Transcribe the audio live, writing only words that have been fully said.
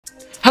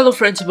Hello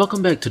friends, and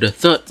welcome back to the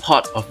third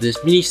part of this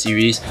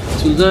mini-series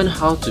to learn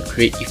how to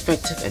create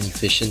effective and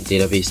efficient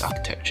database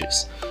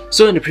architectures.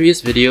 So in the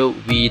previous video,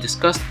 we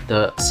discussed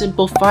the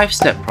simple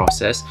 5-step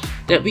process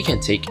that we can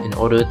take in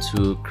order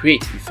to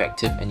create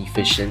effective and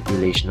efficient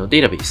relational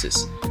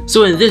databases.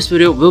 So in this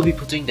video, we'll be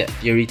putting that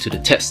theory to the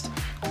test.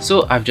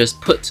 So I've just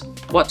put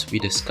what we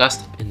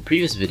discussed in the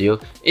previous video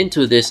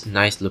into this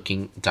nice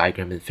looking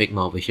diagram in Figma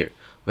over here,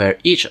 where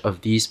each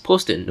of these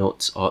post-it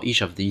notes or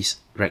each of these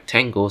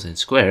rectangles and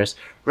squares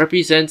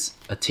represents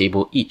a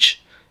table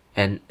each,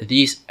 and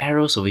these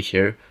arrows over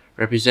here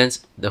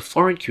represents the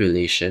foreign key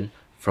relation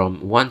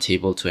from one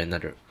table to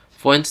another.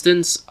 For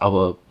instance,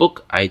 our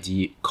book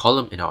ID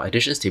column in our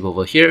additions table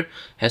over here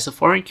has a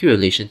foreign key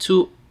relation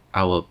to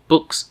our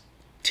books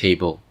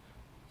table,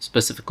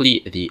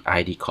 specifically the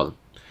ID column,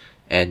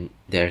 and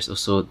there's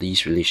also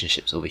these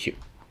relationships over here.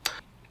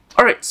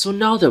 Alright, so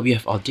now that we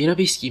have our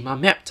database schema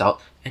mapped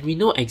out and we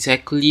know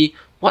exactly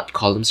what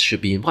columns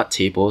should be in what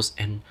tables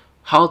and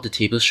how the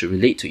tables should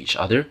relate to each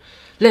other,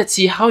 let's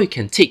see how we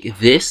can take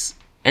this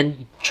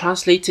and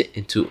translate it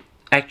into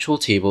actual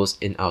tables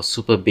in our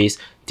Supabase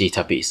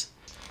database.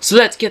 So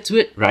let's get to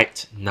it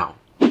right now.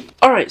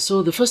 Alright,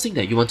 so the first thing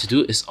that you want to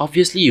do is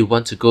obviously you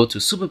want to go to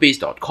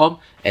supabase.com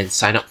and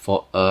sign up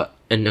for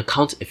an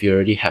account if you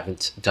already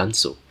haven't done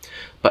so.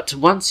 But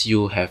once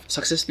you have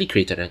successfully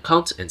created an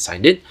account and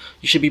signed in,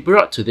 you should be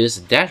brought to this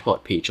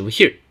dashboard page over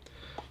here.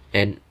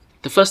 And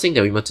the first thing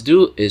that we want to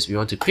do is we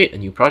want to create a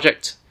new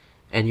project,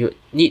 and you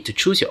need to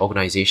choose your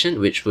organization,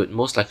 which would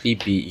most likely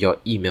be your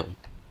email.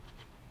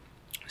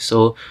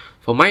 So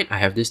for mine, I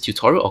have this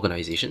tutorial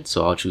organization,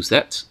 so I'll choose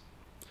that.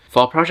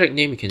 For our project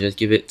name, we can just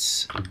give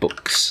it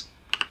books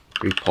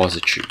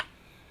repository.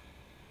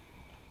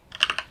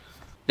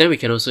 Then we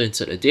can also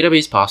insert a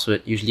database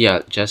password. Usually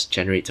I'll just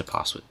generate a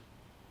password.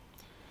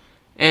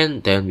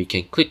 And then we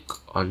can click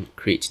on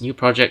create new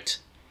project,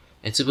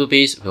 and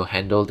Supabase will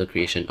handle the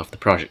creation of the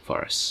project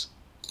for us.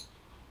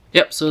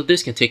 Yep, so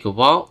this can take a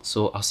while,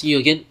 so I'll see you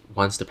again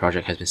once the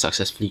project has been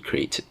successfully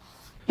created.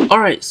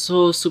 Alright,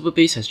 so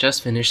Supabase has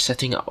just finished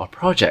setting up our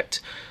project,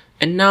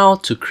 and now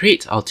to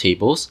create our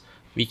tables,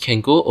 we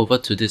can go over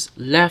to this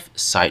left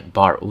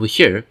sidebar over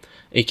here,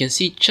 and you can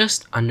see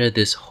just under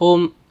this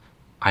home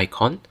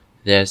icon,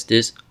 there's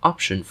this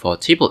option for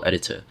table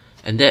editor,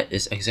 and that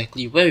is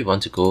exactly where we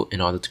want to go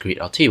in order to create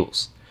our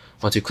tables.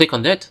 Once you click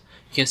on that,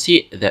 you can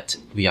see that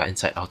we are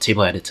inside our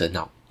table editor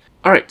now.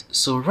 Alright,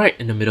 so right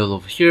in the middle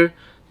over here,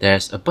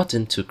 there's a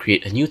button to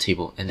create a new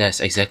table, and that's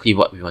exactly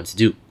what we want to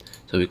do.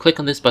 So we click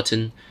on this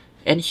button,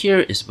 and here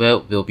is where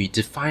we'll be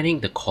defining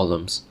the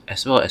columns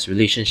as well as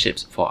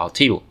relationships for our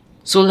table.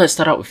 So let's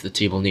start out with the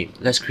table name.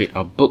 Let's create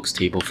our books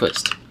table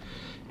first.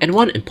 And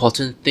one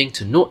important thing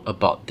to note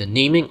about the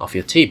naming of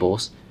your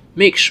tables,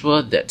 make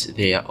sure that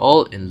they are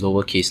all in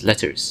lowercase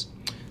letters.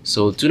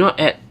 So do not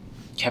add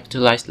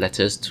capitalized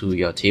letters to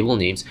your table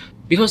names,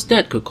 because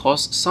that could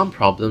cause some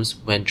problems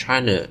when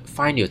trying to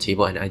find your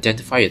table and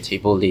identify your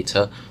table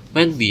later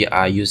when we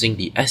are using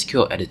the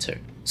SQL editor.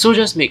 So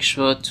just make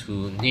sure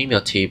to name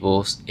your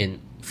tables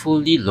in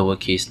fully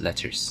lowercase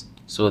letters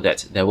so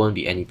that there won't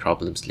be any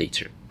problems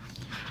later.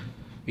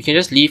 We can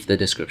just leave the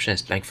description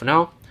as blank for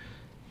now.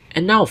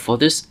 And now for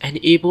this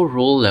enable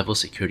role level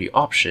security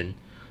option,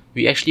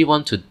 we actually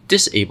want to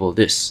disable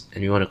this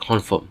and we want to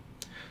confirm.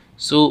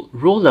 So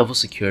role level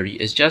security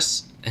is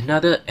just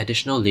another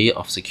additional layer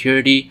of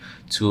security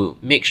to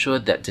make sure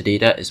that the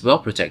data is well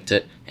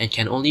protected and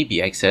can only be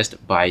accessed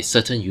by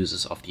certain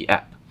users of the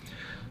app.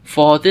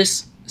 For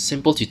this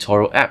simple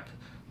tutorial app,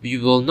 we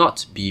will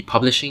not be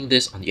publishing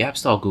this on the App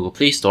Store or Google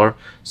Play Store,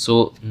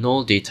 so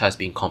no data is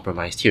being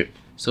compromised here.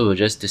 So we'll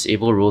just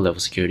disable role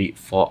level security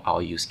for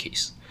our use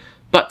case.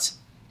 But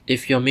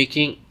if you're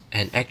making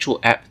an actual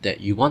app that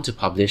you want to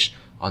publish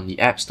on the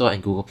App Store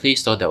and Google Play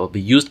Store that will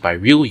be used by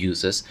real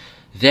users,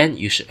 then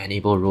you should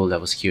enable role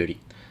level security.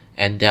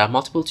 And there are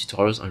multiple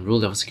tutorials on role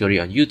level security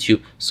on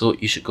YouTube, so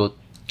you should go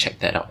check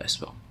that out as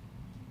well.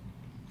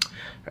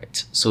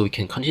 Right, so we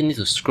can continue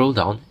to scroll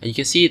down, and you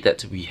can see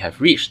that we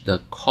have reached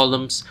the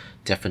columns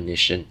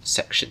definition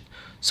section.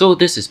 So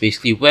this is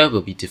basically where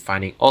we'll be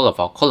defining all of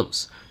our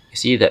columns. You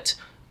see that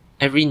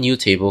every new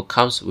table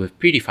comes with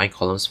predefined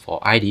columns for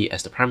ID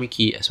as the primary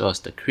key, as well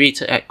as the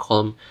creator at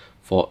column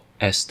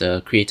as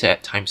the creator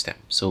at timestamp,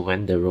 so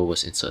when the row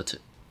was inserted.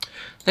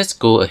 Let's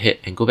go ahead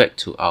and go back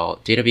to our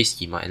database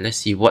schema and let's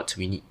see what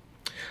we need.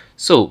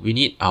 So we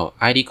need our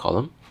ID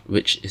column,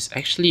 which is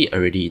actually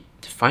already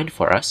defined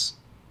for us.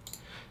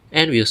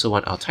 And we also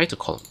want our title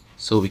column.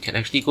 So we can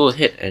actually go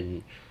ahead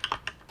and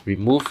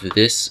remove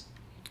this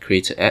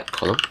creator at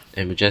column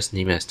and we'll just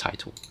name it as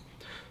title.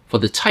 For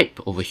the type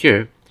over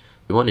here,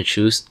 we want to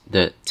choose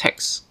the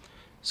text.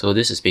 So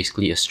this is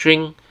basically a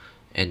string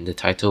and the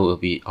title will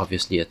be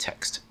obviously a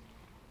text.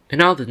 And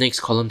now the next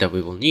column that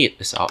we will need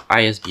is our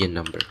ISBN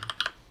number.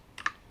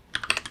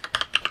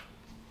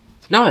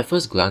 Now at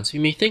first glance, we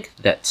may think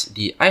that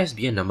the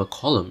ISBN number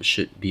column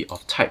should be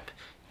of type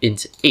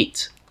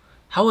int8.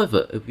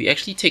 However, if we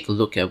actually take a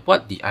look at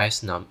what the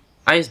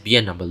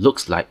ISBN number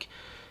looks like,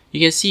 you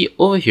can see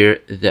over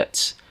here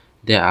that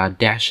there are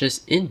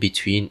dashes in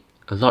between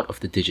a lot of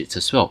the digits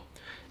as well.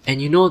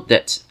 And you know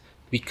that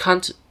we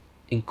can't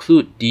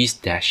include these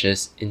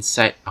dashes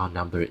inside our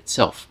number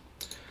itself.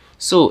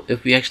 So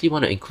if we actually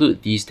want to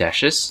include these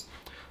dashes,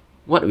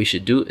 what we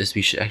should do is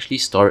we should actually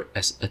store it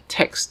as a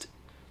text,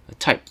 a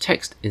type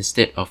text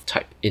instead of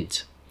type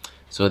int.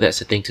 So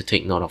that's a thing to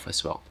take note of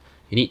as well.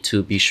 You need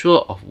to be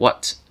sure of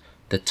what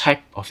the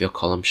type of your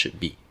column should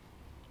be.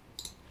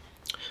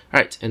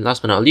 Alright, and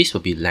last but not least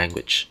will be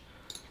language.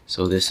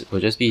 So this will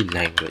just be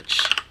language.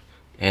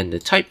 And the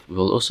type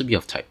will also be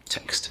of type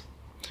text.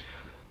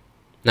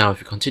 Now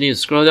if you continue to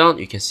scroll down,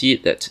 you can see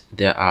that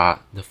there are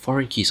the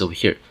foreign keys over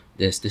here.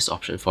 There's this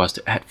option for us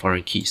to add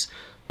foreign keys.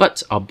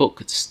 But our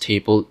books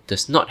table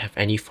does not have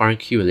any foreign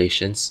key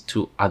relations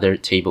to other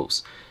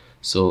tables.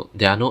 So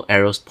there are no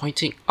arrows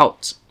pointing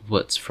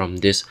outwards from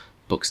this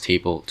books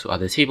table to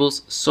other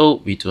tables, so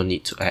we don't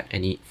need to add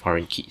any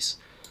foreign keys.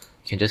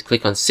 You can just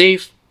click on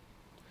save,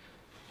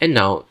 and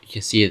now you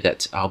can see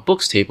that our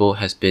books table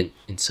has been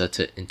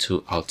inserted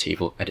into our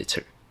table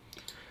editor,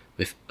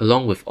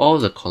 along with all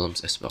the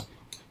columns as well.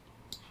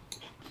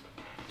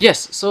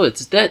 Yes, so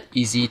it's that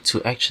easy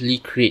to actually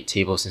create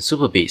tables in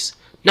Supabase.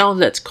 Now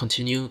let's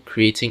continue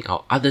creating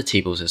our other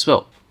tables as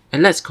well.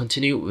 And let's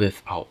continue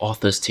with our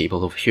authors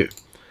table over here.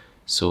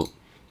 So you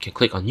can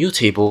click on new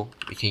table,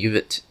 we can give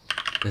it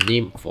the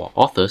name of our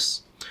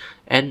authors,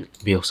 and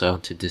we also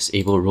want to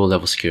disable row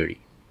level security.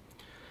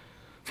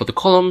 For the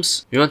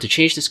columns, we want to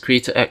change this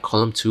creator at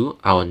column to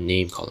our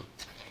name column.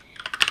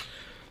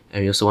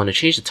 And we also want to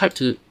change the type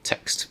to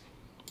text.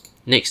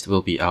 Next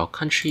will be our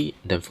country,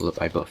 then followed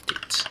by birth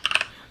date.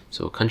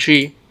 So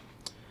country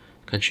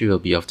will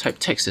be of type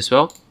text as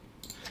well.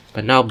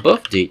 But now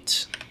birth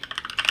date,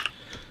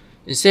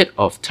 instead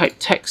of type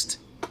text,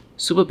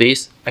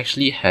 Supabase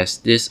actually has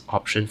this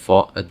option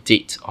for a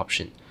date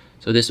option.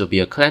 So this will be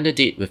a calendar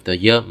date with the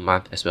year,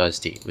 month, as well as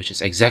date, which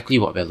is exactly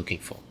what we're looking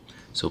for.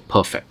 So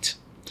perfect.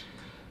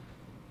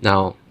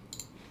 Now,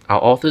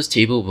 our authors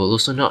table will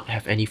also not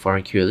have any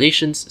foreign key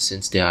relations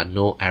since there are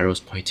no arrows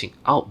pointing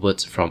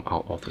outwards from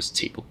our authors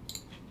table.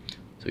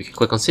 So we can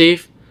click on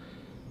save,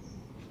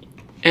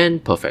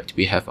 and perfect,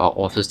 we have our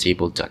authors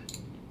table done.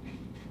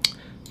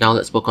 Now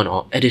let's work on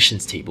our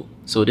additions table.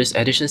 So this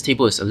additions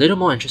table is a little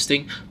more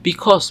interesting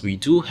because we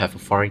do have a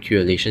foreign key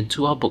relation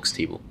to our books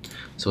table.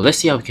 So let's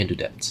see how we can do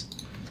that.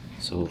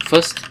 So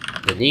first,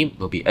 the name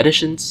will be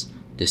additions,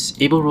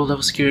 disable row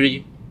level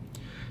security,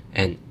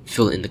 and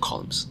fill in the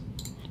columns.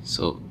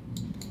 So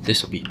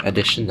this will be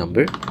addition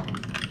number.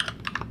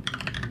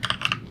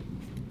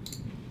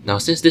 Now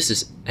since this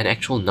is an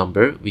actual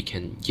number, we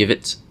can give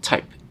it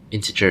type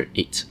integer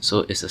 8.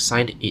 So it's a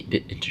signed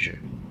 8-bit integer.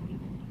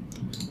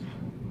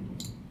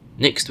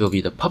 Next will be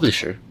the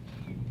publisher.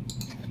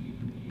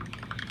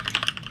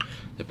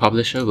 The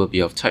publisher will be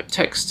of type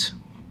text.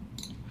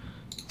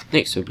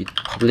 Next will be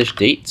publish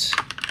date.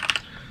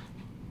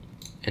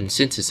 And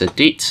since it's a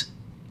date,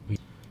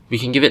 we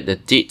can give it the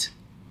date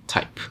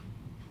type.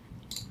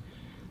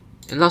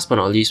 And last but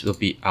not least will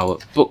be our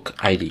book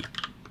ID.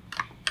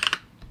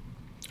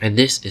 And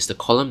this is the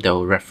column that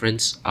will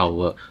reference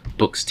our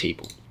books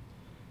table.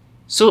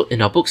 So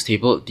in our books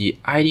table, the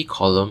ID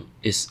column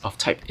is of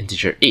type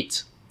integer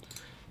 8.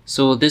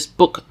 So this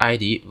book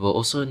ID will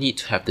also need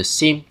to have the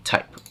same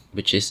type,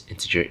 which is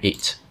integer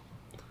 8.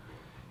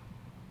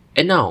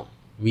 And now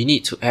we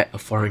need to add a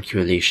foreign key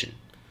relation.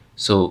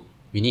 So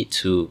we need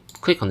to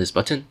click on this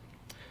button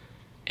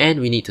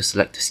and we need to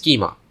select the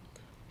schema.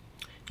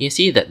 You can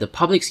see that the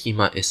public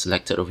schema is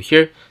selected over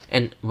here,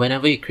 and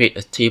whenever you create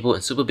a table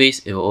in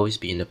Supabase, it will always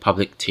be in the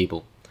public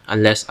table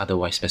unless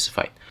otherwise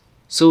specified.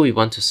 So we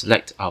want to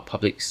select our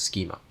public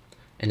schema,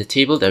 and the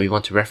table that we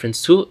want to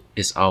reference to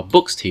is our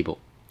books table.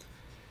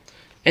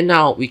 And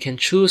now we can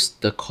choose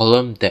the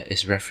column that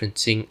is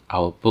referencing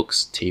our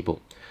books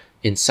table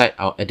inside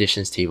our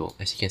additions table.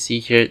 As you can see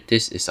here,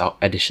 this is our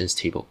additions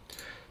table.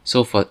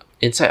 So for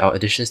inside our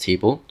additions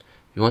table,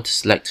 we want to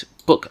select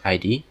book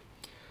ID,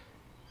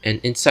 and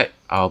inside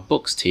our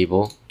books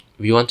table,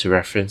 we want to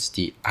reference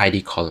the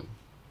ID column.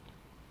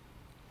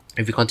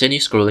 If we continue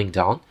scrolling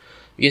down,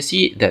 you can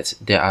see that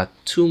there are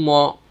two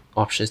more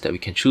options that we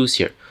can choose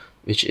here,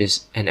 which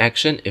is an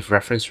action if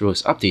reference row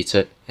is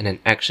updated and an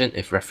action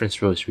if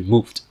reference row is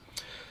removed.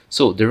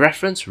 So the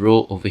reference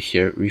row over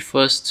here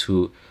refers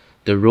to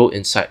the row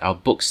inside our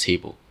books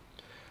table.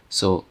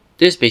 So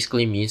this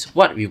basically means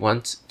what we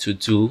want to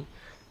do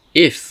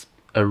if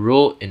a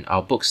row in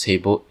our books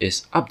table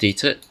is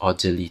updated or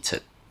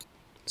deleted.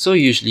 So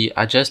usually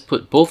I just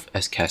put both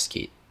as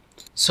cascade.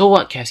 So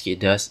what cascade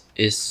does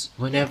is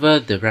whenever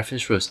the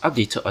reference row is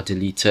updated or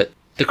deleted,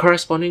 the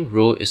corresponding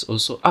row is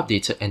also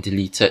updated and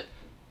deleted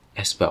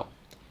as well.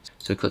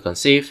 So click on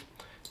save,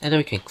 and then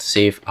we can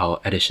save our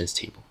additions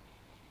table.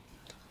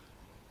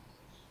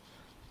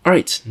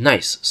 Alright,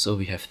 nice. So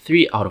we have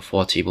 3 out of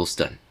 4 tables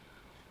done.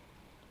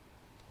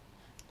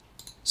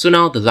 So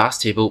now the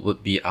last table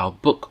would be our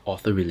book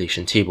author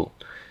relation table.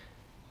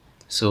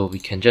 So we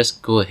can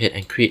just go ahead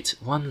and create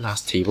one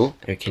last table,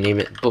 and we can name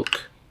it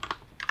book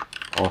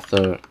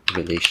author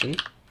relation.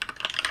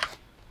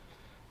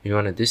 We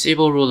want to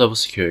disable row level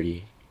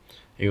security,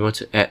 and we want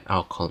to add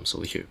our columns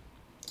over here.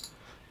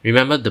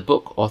 Remember, the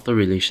book author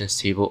relations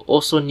table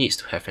also needs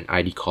to have an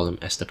ID column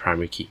as the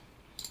primary key.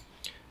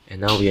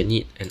 And now we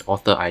need an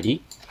author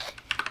ID.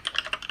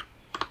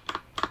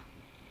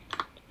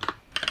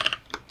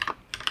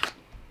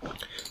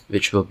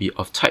 Which will be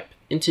of type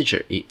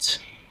integer 8,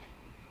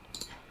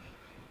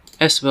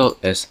 as well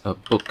as a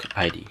book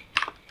ID,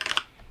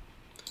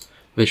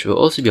 which will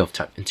also be of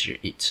type integer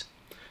 8.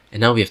 And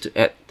now we have to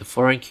add the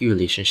foreign key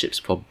relationships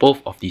for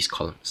both of these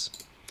columns.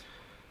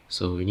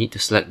 So we need to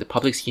select the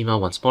public schema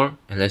once more,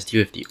 and let's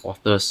deal with the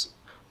authors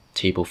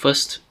table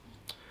first.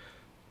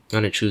 We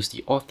want to choose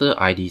the author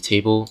ID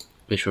table,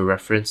 which will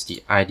reference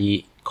the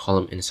ID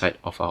column inside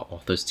of our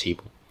authors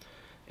table.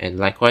 And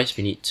likewise,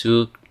 we need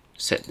to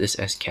set this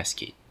as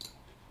cascade.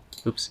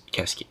 Oops,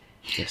 cascade,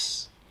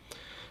 yes.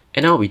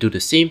 And now we do the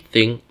same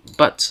thing,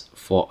 but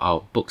for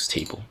our books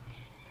table.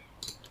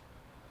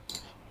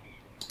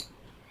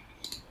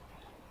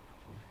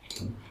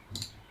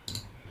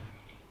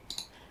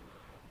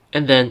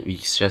 And then we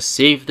just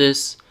save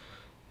this,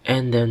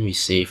 and then we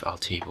save our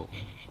table.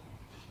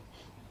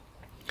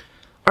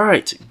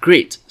 Alright,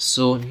 great.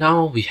 So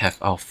now we have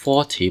our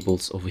 4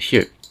 tables over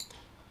here.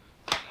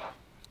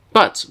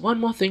 But one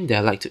more thing that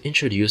I'd like to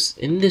introduce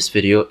in this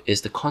video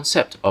is the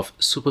concept of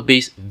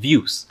Supabase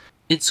views.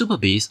 In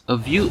Supabase, a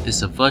view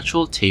is a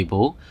virtual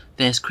table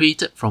that is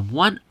created from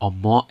one or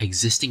more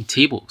existing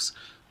tables.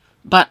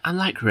 But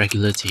unlike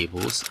regular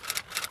tables,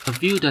 a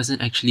view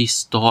doesn't actually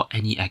store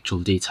any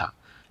actual data.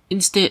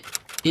 Instead,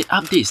 it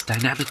updates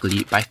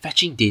dynamically by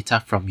fetching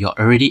data from your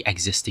already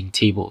existing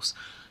tables.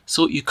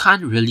 So you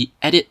can't really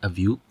edit a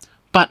view,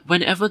 but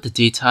whenever the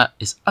data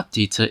is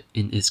updated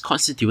in its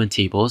constituent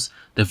tables,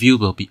 the view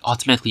will be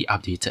automatically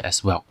updated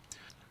as well.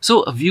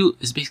 So a view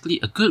is basically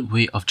a good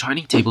way of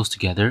joining tables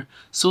together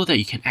so that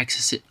you can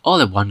access it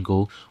all at one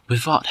go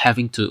without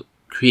having to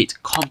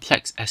create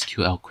complex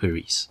SQL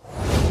queries.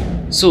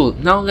 So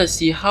now let's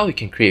see how we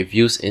can create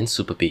views in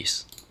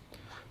Supabase.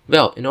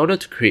 Well, in order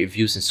to create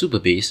views in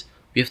Supabase,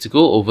 we have to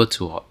go over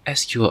to our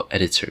SQL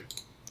editor.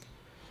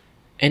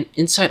 And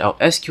inside our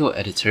SQL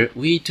editor,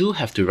 we do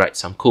have to write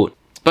some code.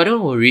 But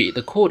don't worry,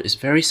 the code is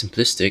very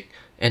simplistic,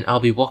 and I'll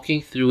be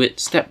walking through it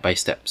step by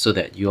step so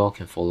that you all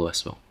can follow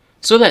as well.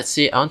 So let's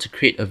say I want to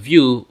create a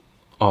view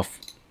of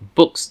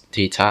books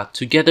data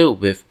together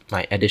with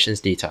my editions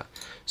data.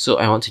 So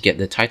I want to get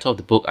the title of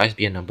the book,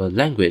 ISBN number,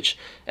 language,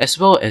 as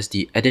well as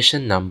the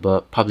edition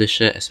number,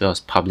 publisher, as well as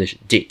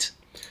published date.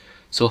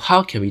 So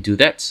how can we do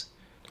that?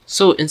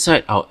 So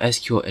inside our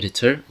SQL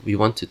editor, we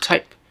want to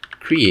type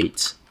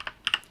create.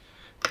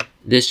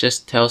 This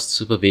just tells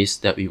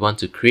Supabase that we want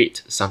to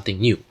create something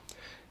new.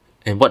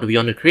 And what do we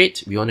want to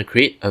create? We want to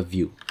create a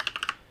view.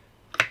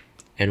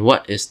 And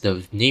what is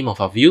the name of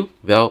our view?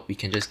 Well, we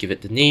can just give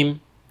it the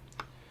name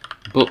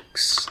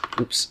books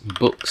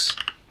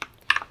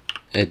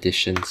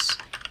editions,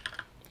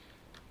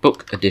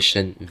 book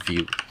edition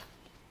view.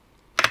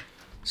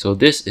 So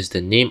this is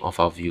the name of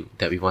our view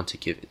that we want to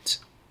give it.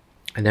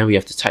 And then we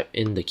have to type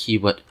in the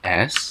keyword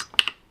as.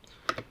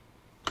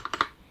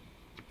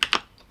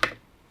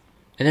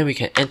 And then we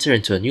can enter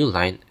into a new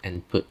line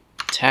and put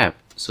tab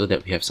so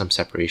that we have some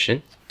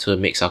separation to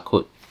make our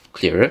code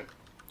clearer.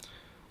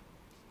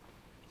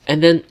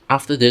 And then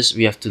after this,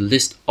 we have to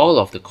list all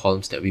of the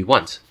columns that we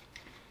want.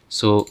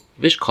 So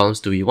which columns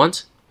do we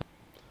want?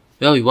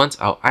 Well, we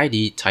want our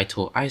ID,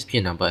 title,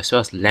 ISBN number, as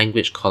well as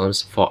language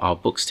columns for our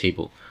books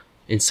table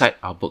inside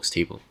our books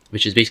table,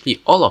 which is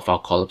basically all of our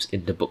columns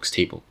in the books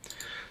table.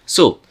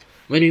 So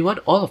when we want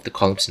all of the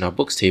columns in our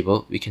books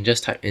table, we can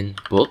just type in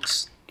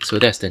books. So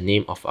that's the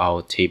name of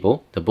our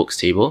table, the books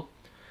table,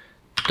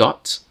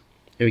 dot,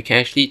 and we can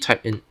actually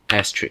type in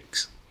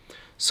asterisk.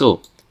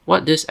 So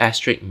what this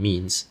asterisk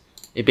means,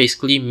 it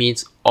basically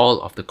means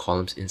all of the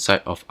columns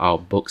inside of our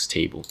books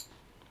table.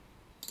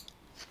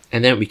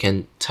 And then we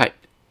can type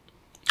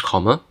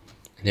comma,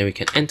 and then we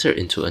can enter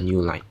into a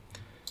new line.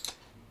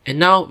 And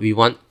now we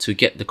want to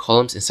get the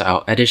columns inside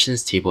our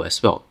editions table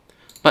as well.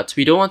 But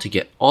we don't want to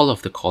get all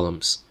of the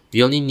columns.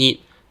 We only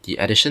need the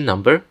edition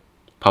number,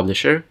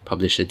 publisher,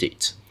 publisher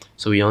date.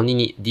 So we only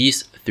need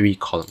these 3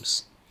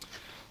 columns.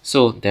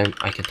 So then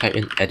I can type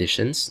in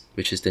editions,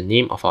 which is the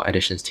name of our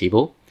editions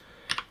table,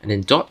 and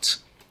then dot.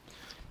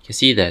 You can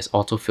see there's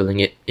auto filling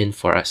it in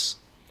for us.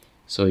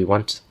 So we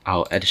want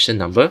our edition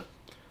number,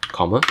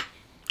 comma,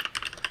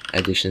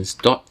 editions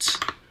dot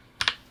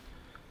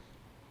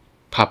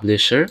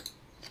publisher,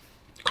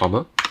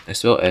 comma,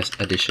 as well as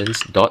editions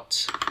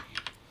dot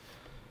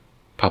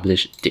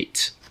publish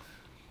date.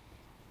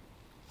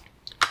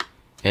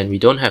 And we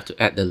don't have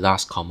to add the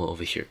last comma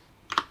over here.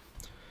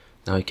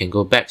 Now you can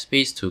go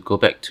backspace to go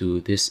back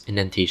to this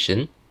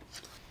indentation.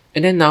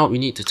 And then now we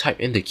need to type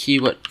in the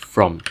keyword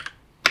from.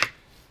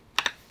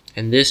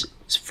 And this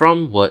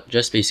from word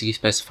just basically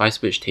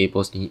specifies which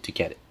tables you need to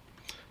get it.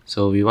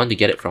 So we want to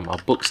get it from our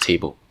books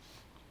table.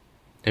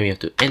 Then we have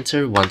to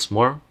enter once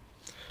more,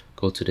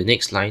 go to the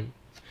next line.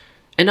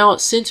 And now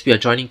since we are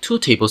joining 2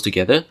 tables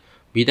together,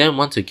 We then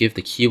want to give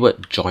the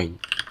keyword join.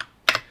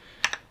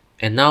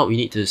 And now we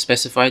need to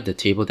specify the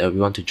table that we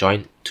want to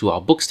join to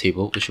our books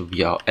table, which will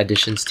be our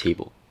additions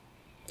table.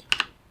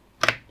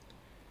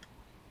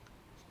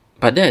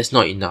 But that is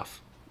not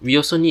enough. We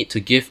also need to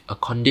give a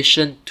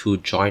condition to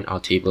join our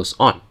tables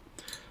on.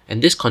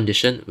 And this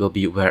condition will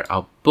be where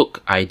our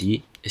book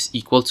ID is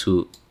equal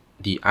to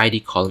the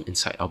ID column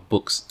inside our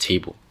books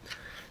table.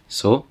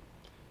 So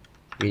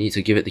we need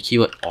to give it the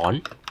keyword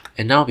on,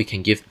 and now we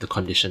can give the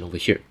condition over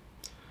here.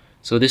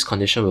 So this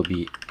condition will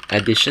be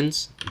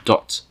additions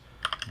dot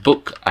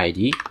book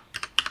ID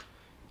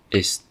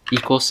is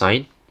equal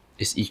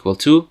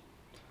to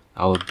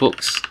our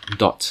books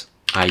dot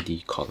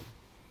ID column.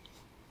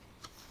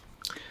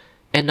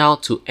 And now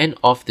to end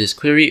off this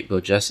query,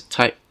 we'll just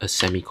type a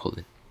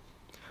semicolon.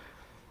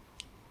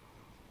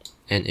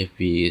 And if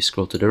we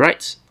scroll to the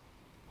right,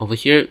 over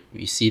here,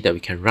 we see that we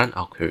can run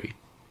our query.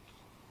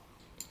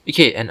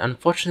 Okay, and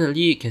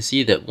unfortunately, you can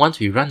see that once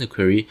we run the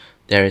query,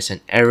 there is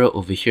an error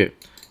over here.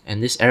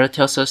 And this error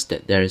tells us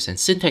that there is a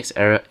syntax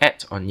error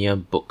at or near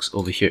books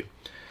over here.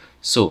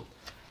 So,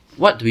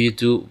 what do you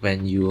do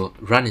when you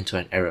run into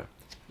an error?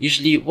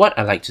 Usually, what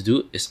I like to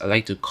do is I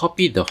like to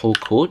copy the whole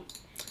code,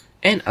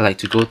 and I like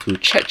to go to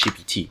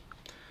ChatGPT.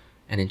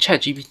 And in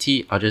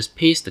ChatGPT, I'll just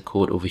paste the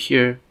code over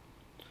here.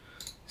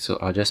 So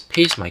I'll just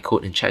paste my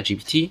code in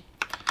ChatGPT,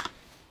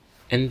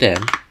 and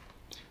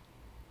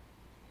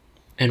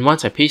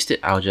once I paste it,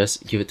 I'll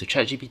just give it to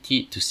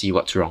ChatGPT to see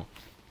what's wrong.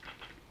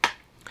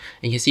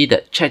 And you can see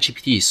that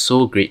ChatGPT is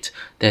so great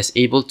that it's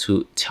able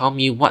to tell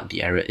me what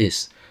the error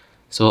is.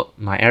 So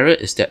my error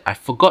is that I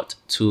forgot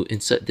to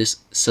insert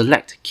this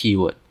select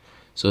keyword.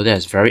 So that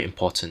is very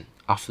important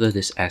after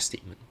this as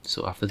statement.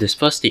 So after this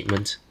first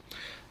statement,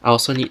 I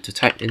also need to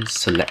type in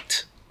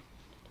select.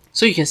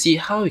 So you can see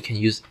how we can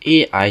use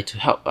AI to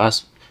help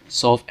us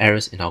solve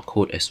errors in our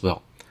code as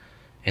well.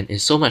 And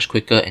it's so much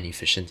quicker and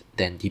efficient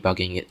than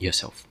debugging it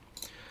yourself.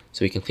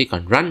 So we can click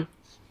on run.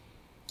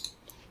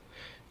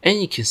 And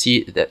you can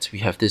see that we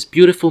have this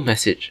beautiful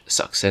message,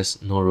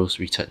 success, no rows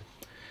returned.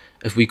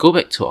 If we go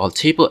back to our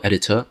table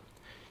editor,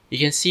 you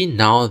can see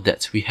now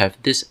that we have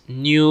this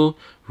new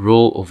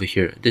row over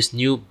here, this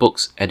new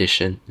books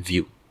edition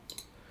view.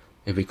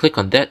 If we click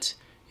on that,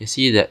 you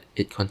see that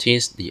it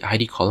contains the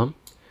ID column,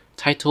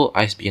 title,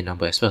 ISBN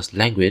number, as well as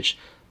language,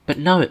 but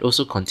now it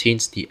also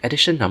contains the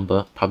edition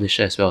number,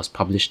 publisher, as well as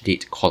publish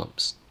date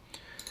columns.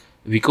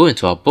 If we go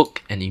into our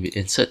book and we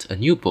insert a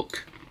new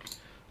book,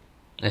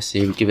 let's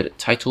say we give it a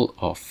title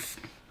of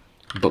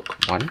book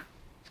 1.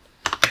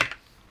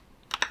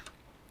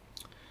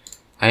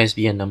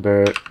 ISBN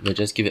number, we'll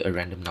just give it a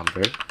random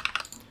number.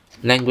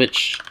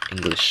 Language,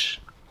 English.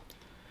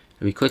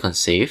 If we click on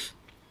save,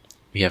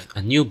 we have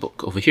a new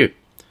book over here.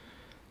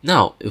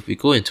 Now, if we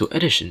go into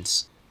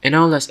editions, and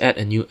now let's add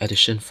a new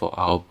edition for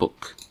our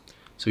book.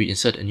 So we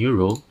insert a new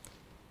row.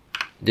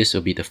 This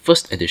will be the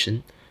first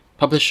edition.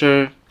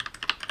 Publisher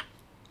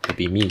will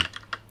be me.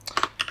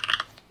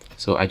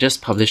 So I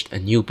just published a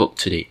new book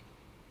today.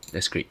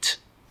 That's great.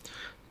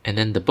 And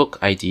then the book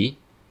ID,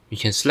 we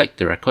can select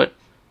the record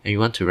and we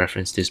want to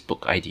reference this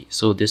book ID.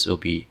 So this will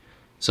be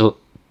the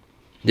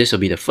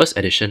first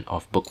edition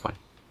of book 1.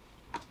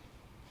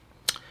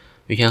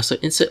 We can also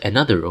insert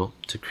another row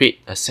to create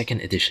a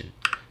second edition.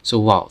 So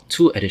wow,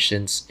 2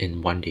 editions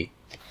in one day.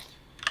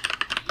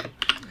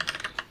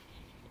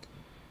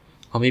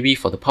 Or maybe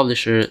for the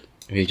publisher,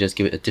 we just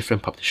give it a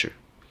different publisher.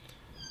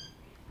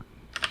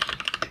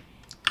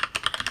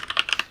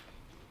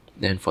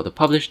 Then for the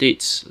publish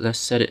dates, let's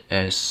set it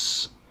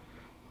as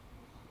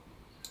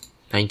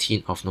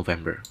 19th of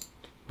November.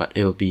 But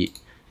it will be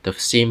the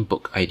same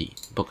book ID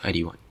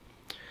 1.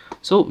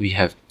 So we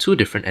have 2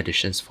 different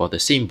editions for the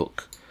same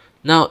book.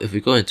 Now if we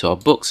go into our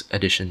books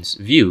editions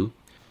view,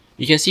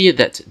 you can see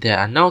that there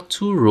are now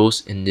 2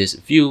 rows in this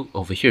view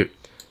over here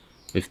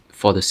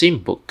for the same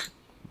book,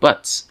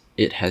 but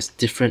it has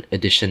different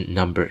edition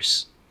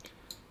numbers.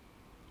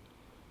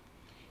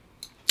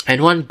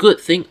 And one good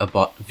thing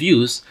about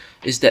views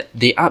is that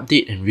they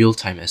update in real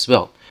time as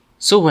well.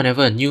 So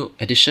whenever a new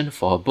edition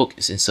for a book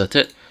is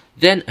inserted,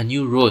 then a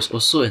new row is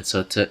also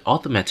inserted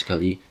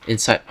automatically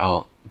inside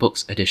our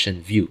books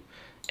edition view.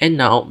 And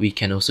now we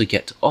can also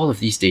get all of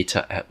these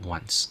data at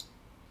once.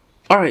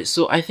 Alright,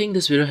 so I think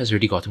this video has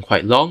already gotten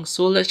quite long,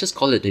 so let's just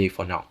call it a day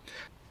for now.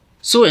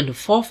 So in the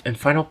 4th and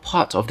final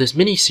part of this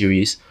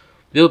mini-series,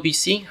 we'll be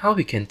seeing how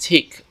we can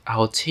take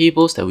our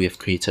tables that we have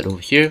created over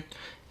here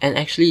and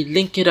actually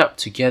link it up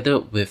together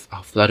with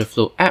our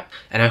Flutterflow app,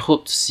 and I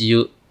hope to see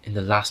you in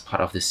the last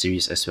part of this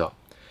series as well.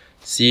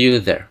 See you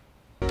there.